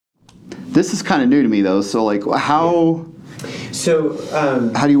This is kind of new to me, though. So, like, how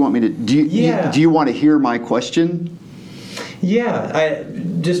do you want me to? Do you want to hear my question? Yeah, I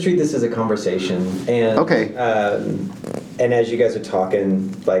just treat this as a conversation, and okay. And as you guys are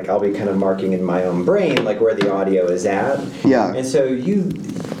talking, like, I'll be kind of marking in my own brain like where the audio is at. Yeah. And so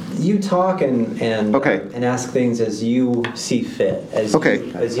you talk and ask things as you see fit,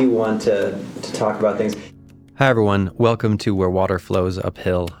 as you want to talk about things. Hi everyone, welcome to Where Water Flows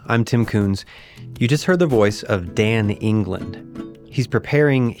Uphill. I'm Tim Coons. You just heard the voice of Dan England. He's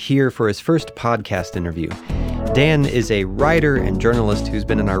preparing here for his first podcast interview. Dan is a writer and journalist who's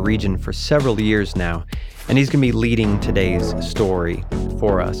been in our region for several years now, and he's going to be leading today's story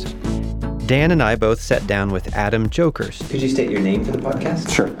for us. Dan and I both sat down with Adam Jokerst. Could you state your name for the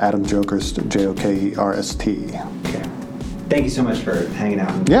podcast? Sure, Adam Jokerst, Jokerst. Okay. Thank you so much for hanging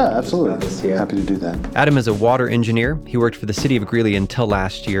out. Yeah, absolutely. Happy to do that. Adam is a water engineer. He worked for the city of Greeley until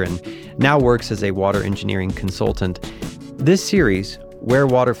last year and now works as a water engineering consultant. This series, Where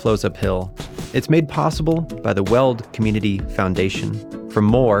Water Flows Uphill, it's made possible by the Weld Community Foundation. For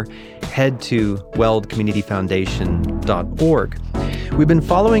more, head to weldcommunityfoundation.org. We've been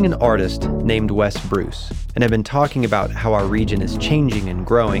following an artist named Wes Bruce and have been talking about how our region is changing and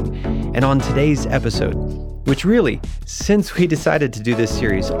growing. And on today's episode, which really, since we decided to do this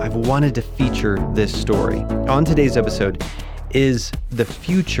series, I've wanted to feature this story. On today's episode is the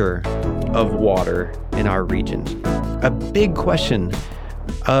future of water in our region. A big question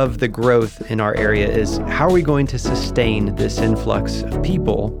of the growth in our area is, how are we going to sustain this influx of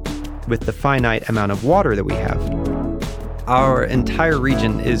people with the finite amount of water that we have? Our entire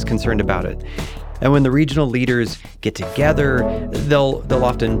region is concerned about it. And when the regional leaders get together, they'll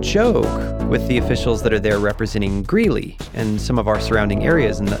often joke with the officials that are there representing Greeley and some of our surrounding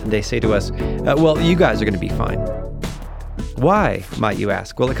areas, and they say to us, well, you guys are going to be fine. Why, might you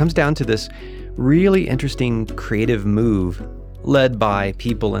ask? Well, it comes down to this really interesting creative move led by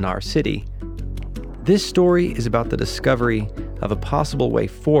people in our city. This story is about the discovery of a possible way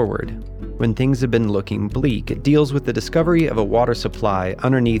forward when things have been looking bleak. It deals with the discovery of a water supply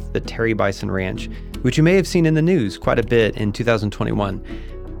underneath the Terry Bison Ranch, which you may have seen in the news quite a bit in 2021.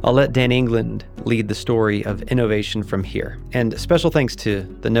 I'll let Dan England lead the story of innovation from here. And special thanks to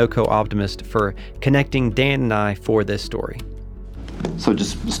the NoCo Optimist for connecting Dan and I for this story. So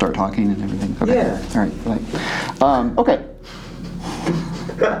just start talking and everything? Okay. Yeah. All right. Okay.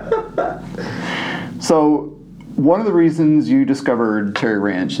 So one of the reasons you discovered Terry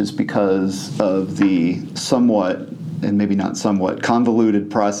Ranch is because of the somewhat, and maybe not somewhat,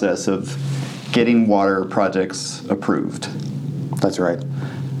 convoluted process of getting water projects approved. That's right.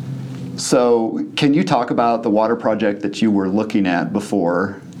 So can you talk about the water project that you were looking at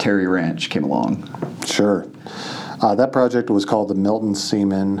before Terry Ranch came along? Sure. That project was called the Milton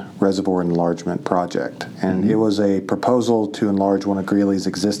Seaman Reservoir Enlargement Project, and it was a proposal to enlarge one of Greeley's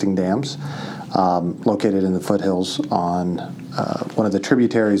existing dams, located in the foothills on one of the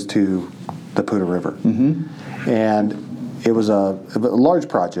tributaries to the Poudre River. And it was a large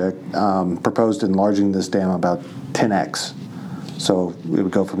project, proposed enlarging this dam about 10x. So it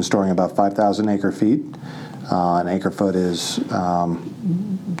would go from storing about 5,000 acre feet. An acre foot is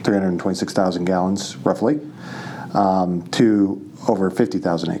 326,000 gallons, roughly, to over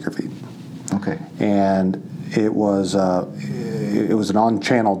 50,000 acre feet. Okay. And it was an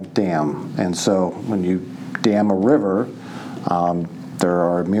on-channel dam, and so when you dam a river, there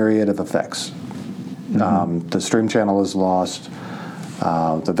are a myriad of effects. The stream channel is lost.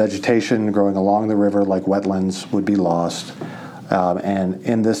 The vegetation growing along the river, like wetlands, would be lost. And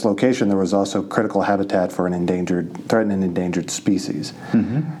in this location, there was also critical habitat for threatened and endangered species.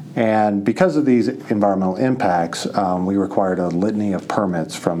 And because of these environmental impacts, we required a litany of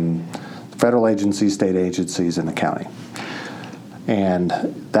permits from federal agencies, state agencies, and the county. And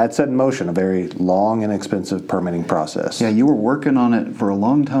that set in motion a very long and expensive permitting process. Yeah, you were working on it for a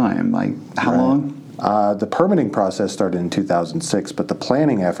long time. Like, how long? The permitting process started in 2006, but the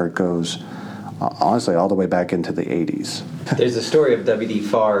planning effort goes, honestly, all the way back into the 80s. There's a story of W.D.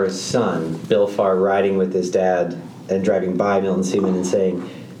 Farr's son, Bill Farr, riding with his dad and driving by Milton Seaman and saying,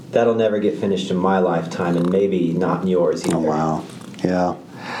 "That'll never get finished in my lifetime, and maybe not in yours either." Oh, wow. Yeah.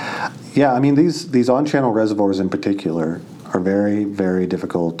 Yeah, I mean, these on-channel reservoirs in particular are very, very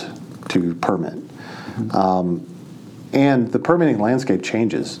difficult to permit. And the permitting landscape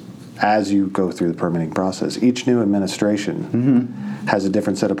changes as you go through the permitting process. Each new administration has a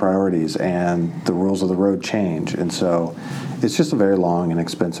different set of priorities, and the rules of the road change. And so it's just a very long and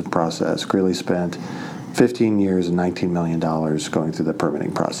expensive process. Greeley spent 15 years and $19 million going through the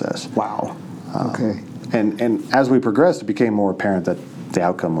permitting process. Wow. Okay. And as we progressed, it became more apparent that the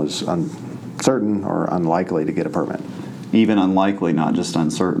outcome was uncertain or unlikely to get a permit. Even unlikely, not just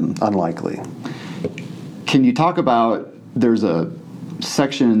uncertain. Unlikely. Can you talk about, there's a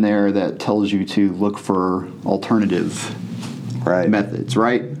section in there that tells you to look for alternative methods,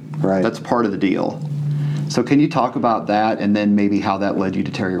 right? Right. That's part of the deal. So can you talk about that and then maybe how that led you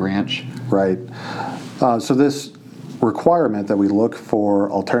to Terry Ranch? Right. So this requirement that we look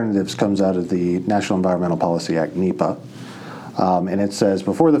for alternatives comes out of the National Environmental Policy Act, NEPA. And it says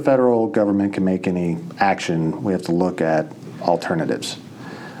before the federal government can make any action, we have to look at alternatives.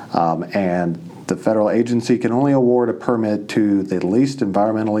 And the federal agency can only award a permit to the least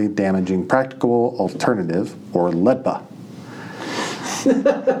environmentally damaging practicable alternative, or LEDPA.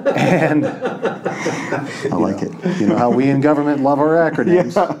 And I like it. you know how we in government love our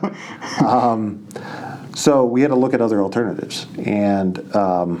acronyms. So we had to look at other alternatives, and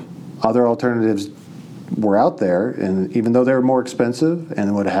other alternatives were out there, and even though they were more expensive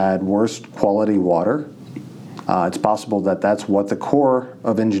and would have had worse quality water, it's possible that that's what the Corps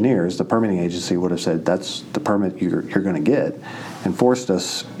of Engineers, the permitting agency, would have said, that's the permit you're going to get, and forced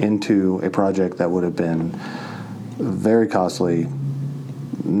us into a project that would have been very costly,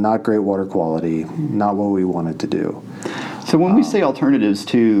 not great water quality, not what we wanted to do. So when we say alternatives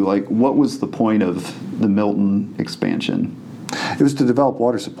too, like what was the point of the Milton expansion? It was to develop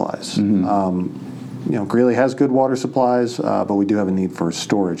water supplies. Greeley has good water supplies, but we do have a need for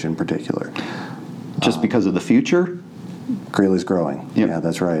storage in particular. Just because of the future? Greeley's growing. Yep. Yeah,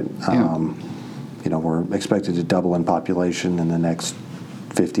 that's right. We're expected to double in population in the next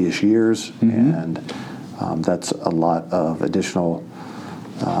 50-ish years, and that's a lot of additional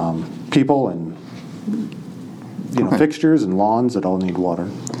people and fixtures and lawns that all need water.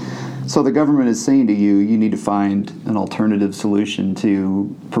 So the government is saying to you, you need to find an alternative solution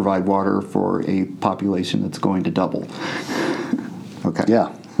to provide water for a population that's going to double. Okay.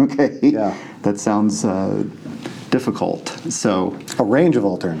 Yeah. Okay. Yeah. That sounds difficult. So a range of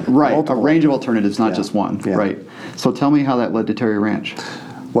alternatives. Right. Multiple. A range of alternatives, not just one. Yeah. Right. So tell me how that led to Terry Ranch.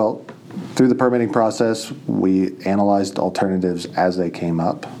 Well, through the permitting process, we analyzed alternatives as they came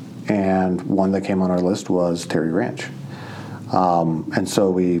up, and one that came on our list was Terry Ranch. And so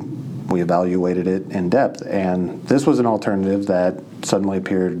we evaluated it in depth, and this was an alternative that suddenly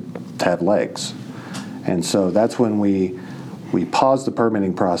appeared to have legs. And so that's when we paused the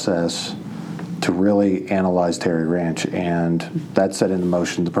permitting process to really analyze Terry Ranch, and that set into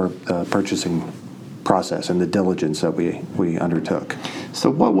motion the purchasing process and the diligence that we undertook. So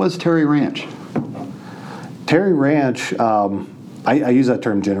what was Terry Ranch? Terry Ranch, I use that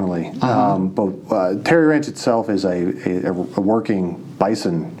term generally, but Terry Ranch itself is a working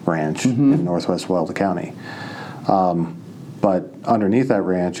bison ranch in northwest Weld County. But underneath that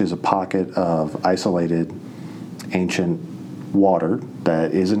ranch is a pocket of isolated ancient water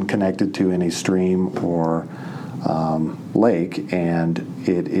that isn't connected to any stream or lake, and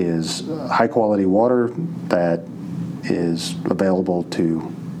it is high quality water that is available to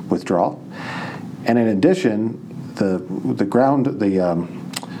withdraw. And in addition, the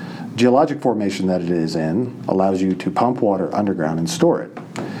geologic formation that it is in allows you to pump water underground and store it.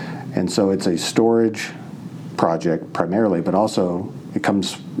 And so it's a storage project primarily, but also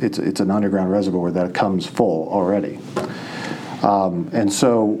it's an underground reservoir that comes full already. And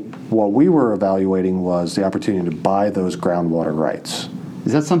so what we were evaluating was the opportunity to buy those groundwater rights.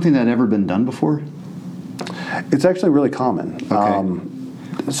 Is that something that had ever been done before? It's actually really common.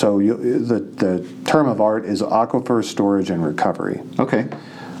 Okay. So the term of art is aquifer storage and recovery. Okay.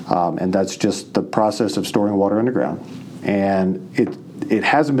 And that's just the process of storing water underground. And it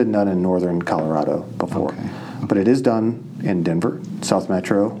hasn't been done in northern Colorado before. Okay. But it is done in Denver, South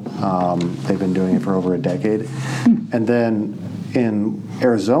Metro. They've been doing it for over a decade. And then in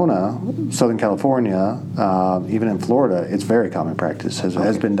Arizona, Southern California, even in Florida, it's very common practice,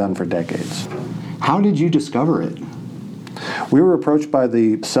 has been done for decades. How did you discover it? We were approached by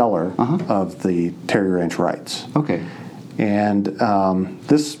the seller of the Terry Ranch rights. Okay. And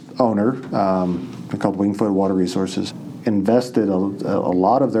this owner, called Wingfoot Water Resources, invested a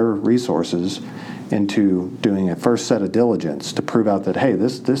lot of their resources into doing a first set of diligence to prove out that, hey,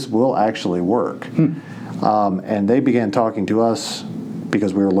 this will actually work. And they began talking to us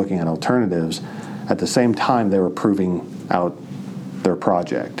because we were looking at alternatives. At the same time, they were proving out their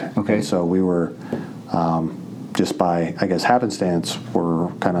project. Okay. And so we were, just by, I guess, happenstance, we're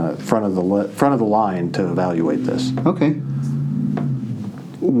kind of front of the line to evaluate this. Okay.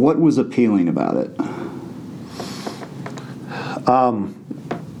 What was appealing about it?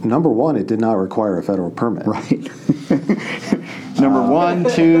 Number one, it did not require a federal permit. Right. Number 1,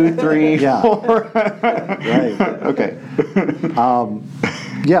 2, 3, Yeah. 4. Right. Okay.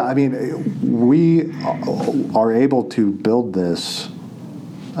 Yeah, I mean, we are able to build this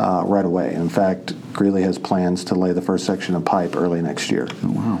right away. In fact, Greeley has plans to lay the first section of pipe early next year.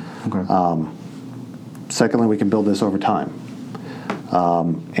 Oh, wow. Okay. Secondly, we can build this over time.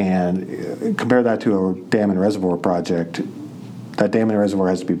 And compare that to a dam and reservoir project. That dam and reservoir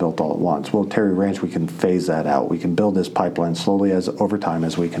has to be built all at once. Well, Terry Ranch, we can phase that out. We can build this pipeline slowly over time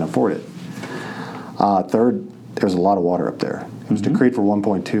as we can afford it. Third, there's a lot of water up there. It was decreed for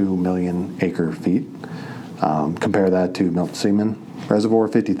 1.2 million acre feet. Compare that to Milton Seaman Reservoir,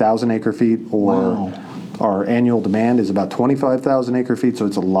 50,000 acre feet, or our annual demand is about 25,000 acre feet, so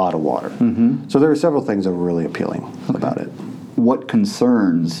it's a lot of water. So there are several things that were really appealing about it. What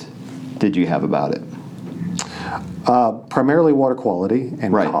concerns did you have about it? Primarily water quality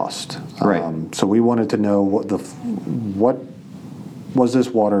and Right. cost. Right. So we wanted to know what was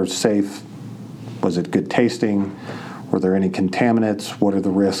this water safe? Was it good tasting? Were there any contaminants? What are the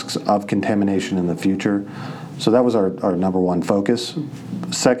risks of contamination in the future? So that was our number one focus.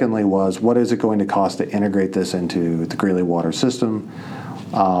 Secondly was, what is it going to cost to integrate this into the Greeley water system?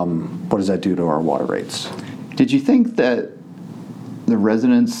 What does that do to our water rates? Did you think that the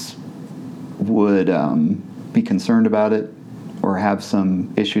residents would be concerned about it or have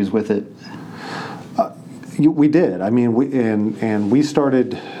some issues with it? We did. I mean, we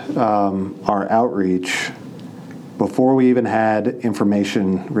started our outreach before we even had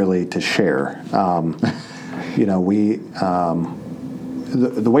information really to share.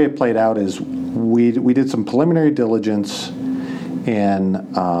 The way it played out is we did some preliminary diligence in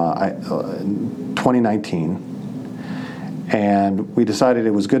 2019, and we decided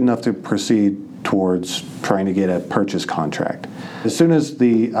it was good enough to proceed towards trying to get a purchase contract. As soon as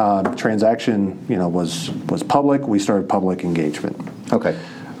the transaction, was public, we started public engagement. Okay.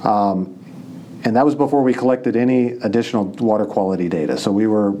 And that was before we collected any additional water quality data. So we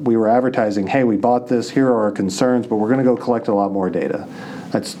were advertising, hey, we bought this, here are our concerns, but we're going to go collect a lot more data.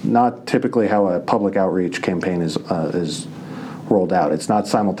 That's not typically how a public outreach campaign is rolled out. It's not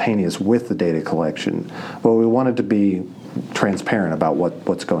simultaneous with the data collection. But we wanted to be transparent about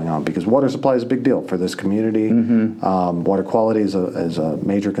what's going on, because water supply is a big deal for this community. Water quality is a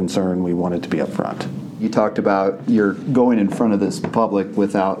major concern. We wanted to be upfront. You talked about you're going in front of this public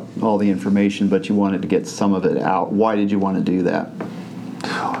without all the information, but you wanted to get some of it out. Why did you want to do that?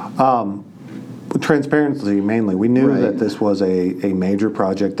 Transparency, mainly. We knew Right. that this was a major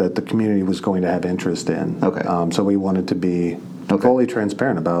project that the community was going to have interest in. Okay. So we wanted to be Okay. fully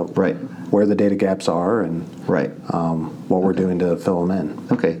transparent about Right. where the data gaps are and Right. what we're doing to fill them in.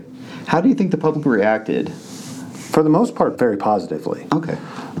 Okay. How do you think the public reacted? For the most part, very positively. Okay.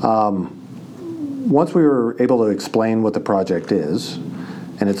 Once we were able to explain what the project is,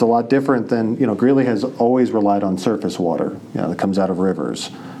 and it's a lot different than, Greeley has always relied on surface water, that comes out of rivers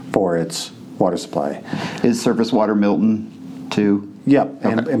for its water supply. Is surface water Milton too? Yep,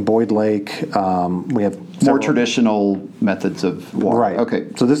 Okay. and Boyd Lake, we have More several- traditional methods of water. Right. Okay.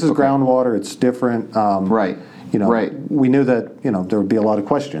 So this is Okay. groundwater. It's different. Right. Right. We knew that there would be a lot of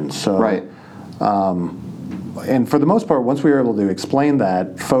questions. So Right. And for the most part, once we were able to explain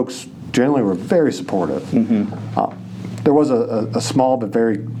that, folks generally were very supportive. There was a small but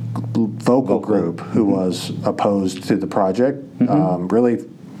very vocal group who was opposed to the project, really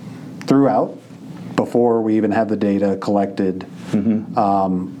throughout, before we even had the data collected,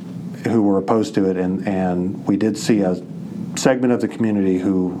 who were opposed to it. And we did see a segment of the community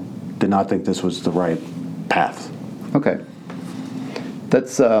who did not think this was the right path. Okay.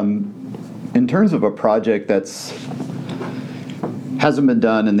 That's in terms of a project that's hasn't been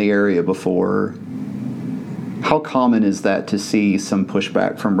done in the area before. How common is that to see some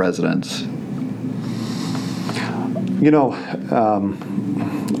pushback from residents?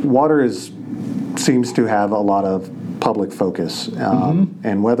 Water seems to have a lot of public focus,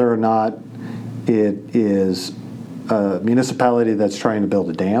 and whether or not it is a municipality that's trying to build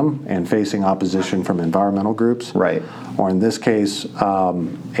a dam and facing opposition from environmental groups, Right. or in this case,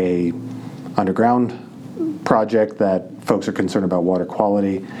 a underground project that folks are concerned about water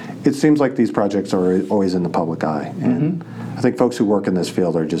quality, it seems like these projects are always in the public eye. And I think folks who work in this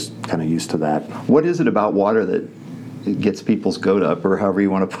field are just kind of used to that. What is it about water that it gets people's goat up, or however you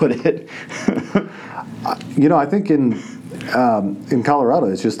want to put it? I think in Colorado,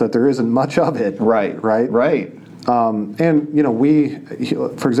 it's just that there isn't much of it. Right. Right. And we,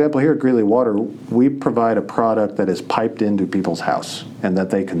 for example, here at Greeley Water, we provide a product that is piped into people's house and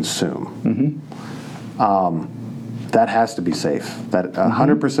that they consume. That has to be safe. That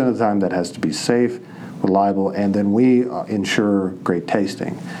 100% of the time, that has to be safe. reliable, and then we ensure great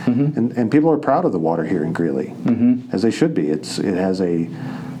tasting. And people are proud of the water here in Greeley, as they should be. It has a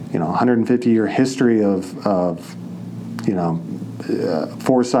 150-year history of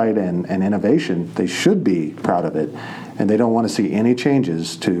foresight and innovation. They should be proud of it, and they don't want to see any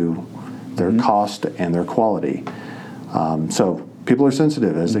changes to their cost and their quality. So people are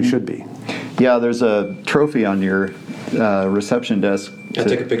sensitive, as they should be. Yeah, there's a trophy on your reception desk. I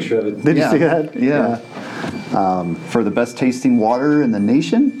took a picture of it. Did you see that? Yeah. For the best tasting water in the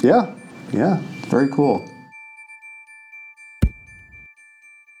nation? Yeah. Very cool.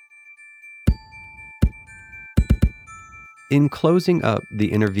 In closing up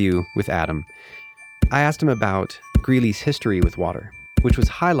the interview with Adam, I asked him about Greeley's history with water, which was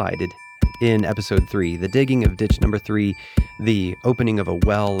highlighted in episode 3, the digging of ditch number 3, the opening of a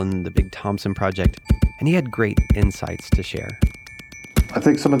well in the Big Thompson project, and he had great insights to share. I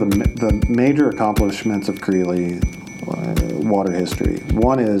think some of the major accomplishments of Greeley water history.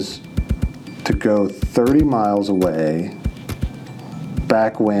 One is to go 30 miles away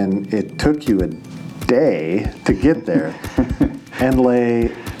back when it took you a day to get there and lay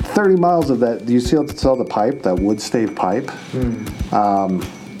 30 miles of that. Do you saw the pipe, that wood stave pipe?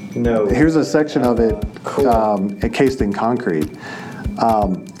 No. Here's a section of it encased in concrete.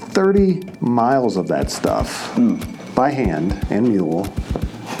 30 miles of that stuff by hand and mule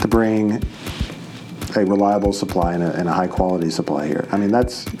to bring a reliable supply and a high quality supply here. I mean,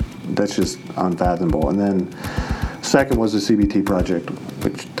 that's just unfathomable. And then second was the CBT project,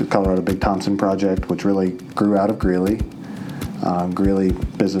 the Colorado Big Thompson project, which really grew out of Greeley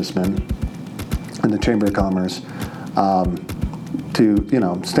businessmen and the Chamber of Commerce to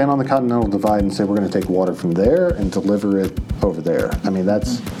stand on the Continental Divide and say we're going to take water from there and deliver it over there. I mean,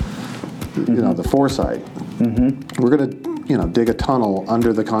 that's the foresight. We're going to dig a tunnel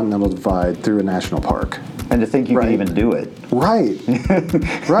under the Continental Divide through a national park. And to think you can even do it. Right.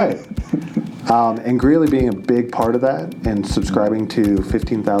 And Greeley being a big part of that and subscribing to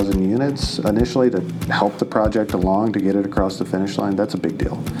 15,000 units initially to help the project along to get it across the finish line, that's a big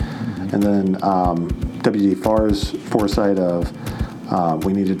deal. And then W.D. Farr's foresight of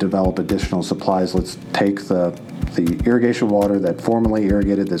we need to develop additional supplies. Let's take the irrigation water that formerly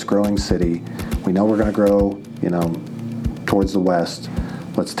irrigated this growing city. We know we're going to grow, towards the west.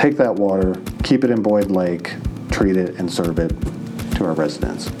 Let's take that water, keep it in Boyd Lake, treat it, and serve it to our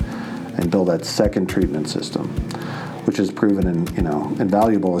residents, and build that second treatment system, which has proven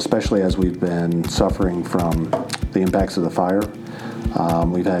invaluable, especially as we've been suffering from the impacts of the fire.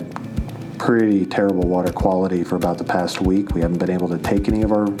 We've had pretty terrible water quality for about the past week. We haven't been able to take any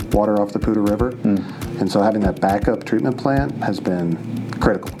of our water off the Poudre River. And so having that backup treatment plant has been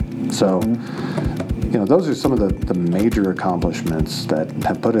critical. So, those are some of the major accomplishments that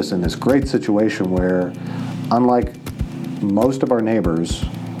have put us in this great situation where, unlike most of our neighbors,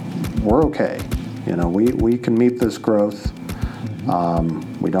 we're okay. We can meet this growth.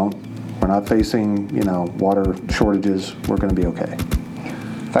 We're not facing, water shortages. We're going to be okay.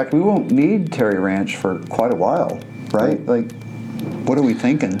 In fact, we won't need Terry Ranch for quite a while, right? Like, what are we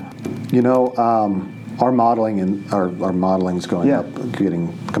thinking? Our modeling and our modeling's going up,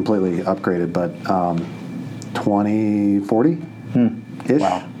 getting completely upgraded, but 2040-ish.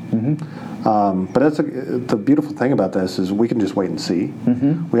 Wow. But the beautiful thing about this is we can just wait and see.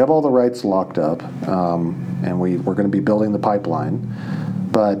 We have all the rights locked up, and we're going to be building the pipeline,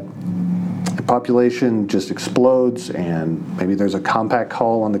 but the population just explodes, and maybe there's a compact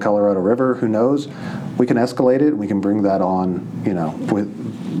hull on the Colorado River. Who knows? We can escalate it. We can bring that on,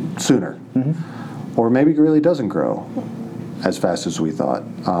 sooner. Or maybe Greeley doesn't grow as fast as we thought,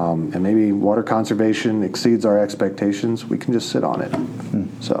 and maybe water conservation exceeds our expectations. We can just sit on it.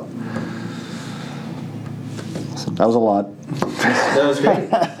 So that was a lot. That was great.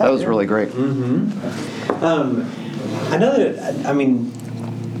 That was really great. I know that. I mean,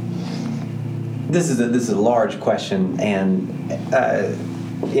 this is a large question, and I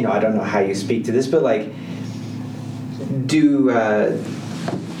don't know how you speak to this, but like,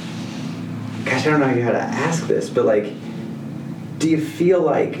 gosh, I don't know how to ask this, but like, do you feel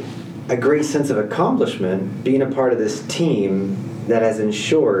like a great sense of accomplishment being a part of this team that has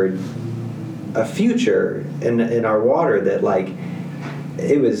ensured a future in our water that, like,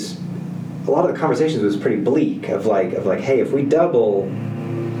 it was, a lot of the conversations was pretty bleak of like, hey, if we double,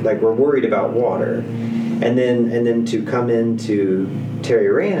 like, we're worried about water, and then to come into Terry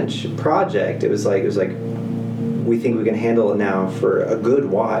Ranch project, it was like we think we can handle it now for a good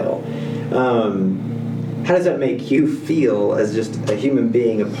while. How does that make you feel as just a human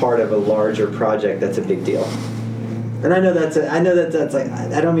being, a part of a larger project that's a big deal? And I know that's like,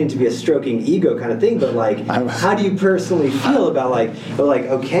 I don't mean to be a stroking ego kind of thing, but like, how do you personally feel about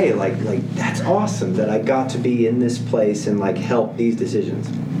okay, like that's awesome that I got to be in this place and like help these decisions.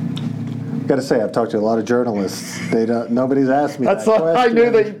 Got to say, I've talked to a lot of journalists. Nobody's asked me that question. I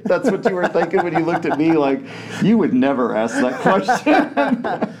knew that's what you were thinking when you looked at me. Like, you would never ask that question.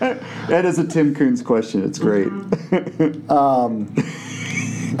 That is a Tim Coons question. It's great.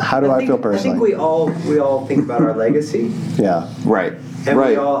 How do I feel personally? I think we all think about our legacy. Yeah. Right. And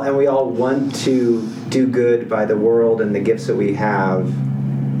right. we all want to do good by the world and the gifts that we have,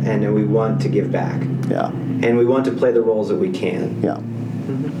 and then we want to give back. Yeah. And we want to play the roles that we can. Yeah.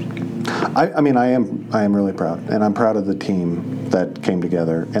 I mean, I am really proud, and I'm proud of the team that came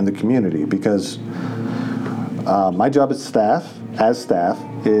together and the community, because my job as staff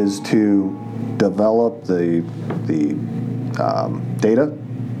is to develop the data,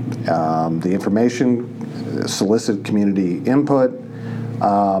 the information, solicit community input,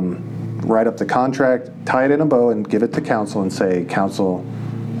 write up the contract, tie it in a bow, and give it to council and say, council,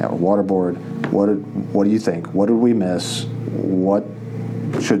 water board, what do you think? What did we miss? What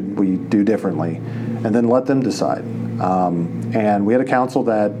should we do differently? And then let them decide. And we had a council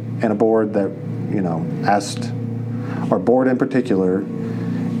and a board that, asked our board in particular,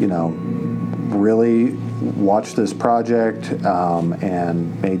 really watched this project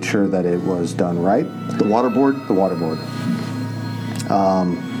and made sure that it was done right. The water board? The water board.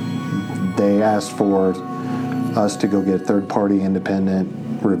 They asked for us to go get third-party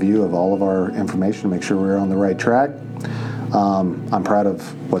independent review of all of our information to make sure we were on the right track. I'm proud of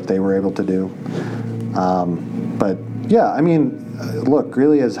what they were able to do. But yeah, I mean, look,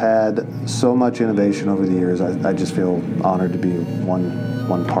 Greeley has had so much innovation over the years. I just feel honored to be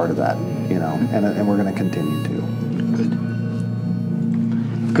one part of that, and we're going to continue to.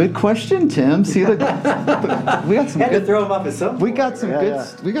 Good question, Tim. See, we got some Had good. to throw him off at some point. We got some good. Yeah.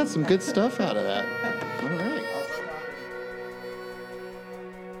 We got some good stuff out of that. All right.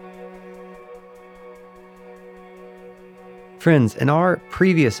 Friends, in our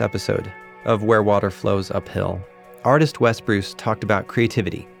previous episode of Where Water Flows Uphill, artist Wes Bruce talked about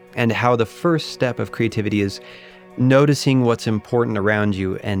creativity and how the first step of creativity is noticing what's important around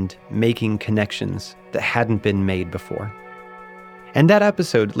you and making connections that hadn't been made before. And that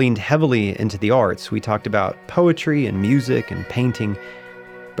episode leaned heavily into the arts. We talked about poetry and music and painting.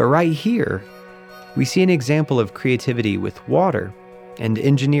 But right here, we see an example of creativity with water and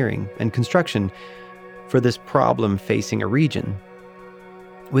engineering and construction for this problem facing a region.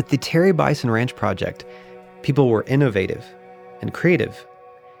 With the Terry Bison Ranch project, people were innovative and creative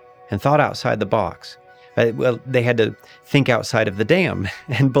and thought outside the box. Well, they had to think outside of the dam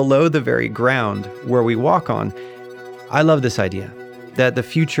and below the very ground where we walk on. I love this idea that the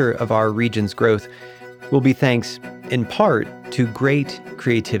future of our region's growth will be thanks, in part, to great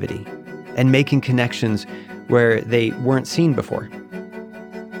creativity and making connections where they weren't seen before.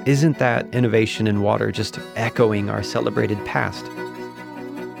 Isn't that innovation in water just echoing our celebrated past?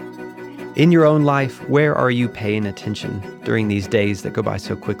 In your own life, where are you paying attention during these days that go by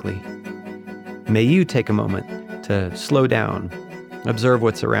so quickly? May you take a moment to slow down, observe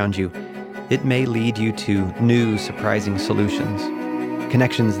what's around you. It may lead you to new, surprising solutions,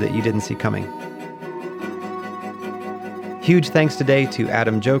 connections that you didn't see coming. Huge thanks today to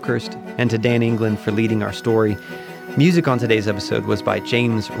Adam Jokerst and to Dan England for leading our story. Music on today's episode was by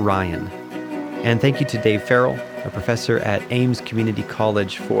James Ryan. And thank you to Dave Farrell, a professor at Ames Community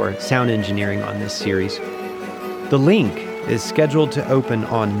College, for sound engineering on this series. The Link is scheduled to open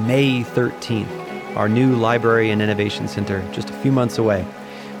on May 13th, our new library and innovation center just a few months away.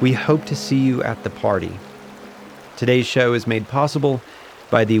 We hope to see you at the party. Today's show is made possible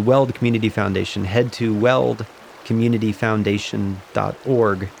by the Weld Community Foundation. Head to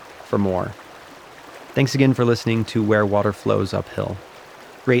weldcommunityfoundation.org for more. Thanks again for listening to Where Water Flows Uphill.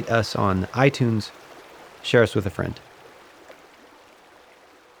 Rate us on iTunes. Share us with a friend.